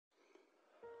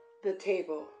The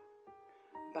Table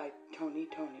by Tony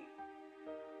Tony.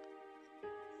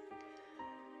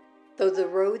 Though the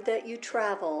road that you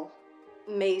travel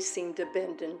may seem to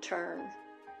bend and turn,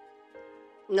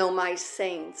 know my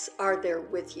saints are there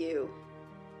with you.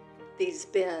 These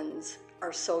bends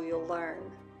are so you'll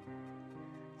learn.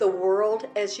 The world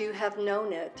as you have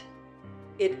known it,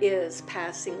 it is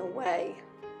passing away.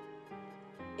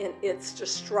 In its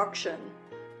destruction,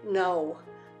 know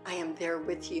I am there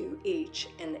with you each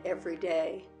and every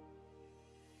day.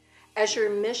 As your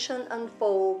mission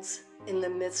unfolds in the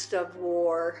midst of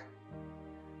war,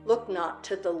 look not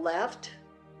to the left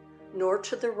nor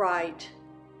to the right,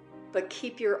 but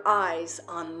keep your eyes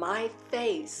on my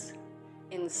face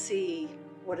and see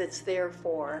what it's there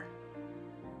for.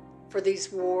 For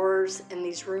these wars and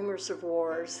these rumors of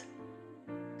wars,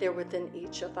 they're within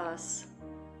each of us.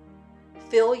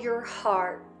 Fill your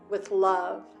heart with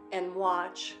love and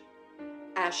watch,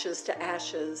 ashes to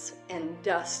ashes and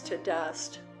dust to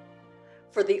dust.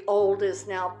 For the old is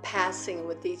now passing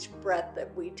with each breath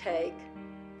that we take.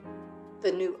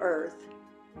 The new earth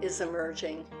is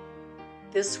emerging.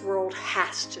 This world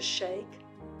has to shake.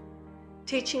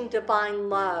 Teaching divine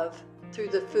love through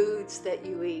the foods that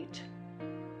you eat,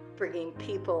 bringing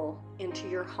people into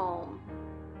your home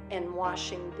and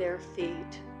washing their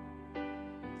feet.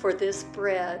 For this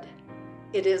bread,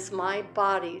 it is my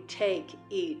body, take,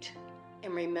 eat,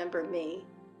 and remember me.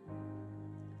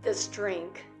 This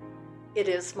drink, it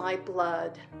is my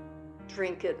blood,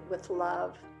 drink it with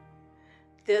love.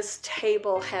 This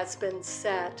table has been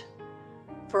set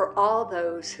for all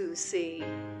those who see.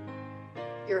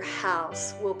 Your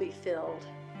house will be filled.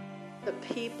 The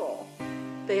people,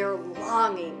 they are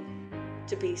longing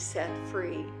to be set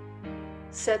free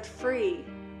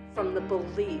from the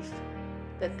belief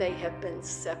that they have been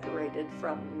separated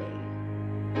from me.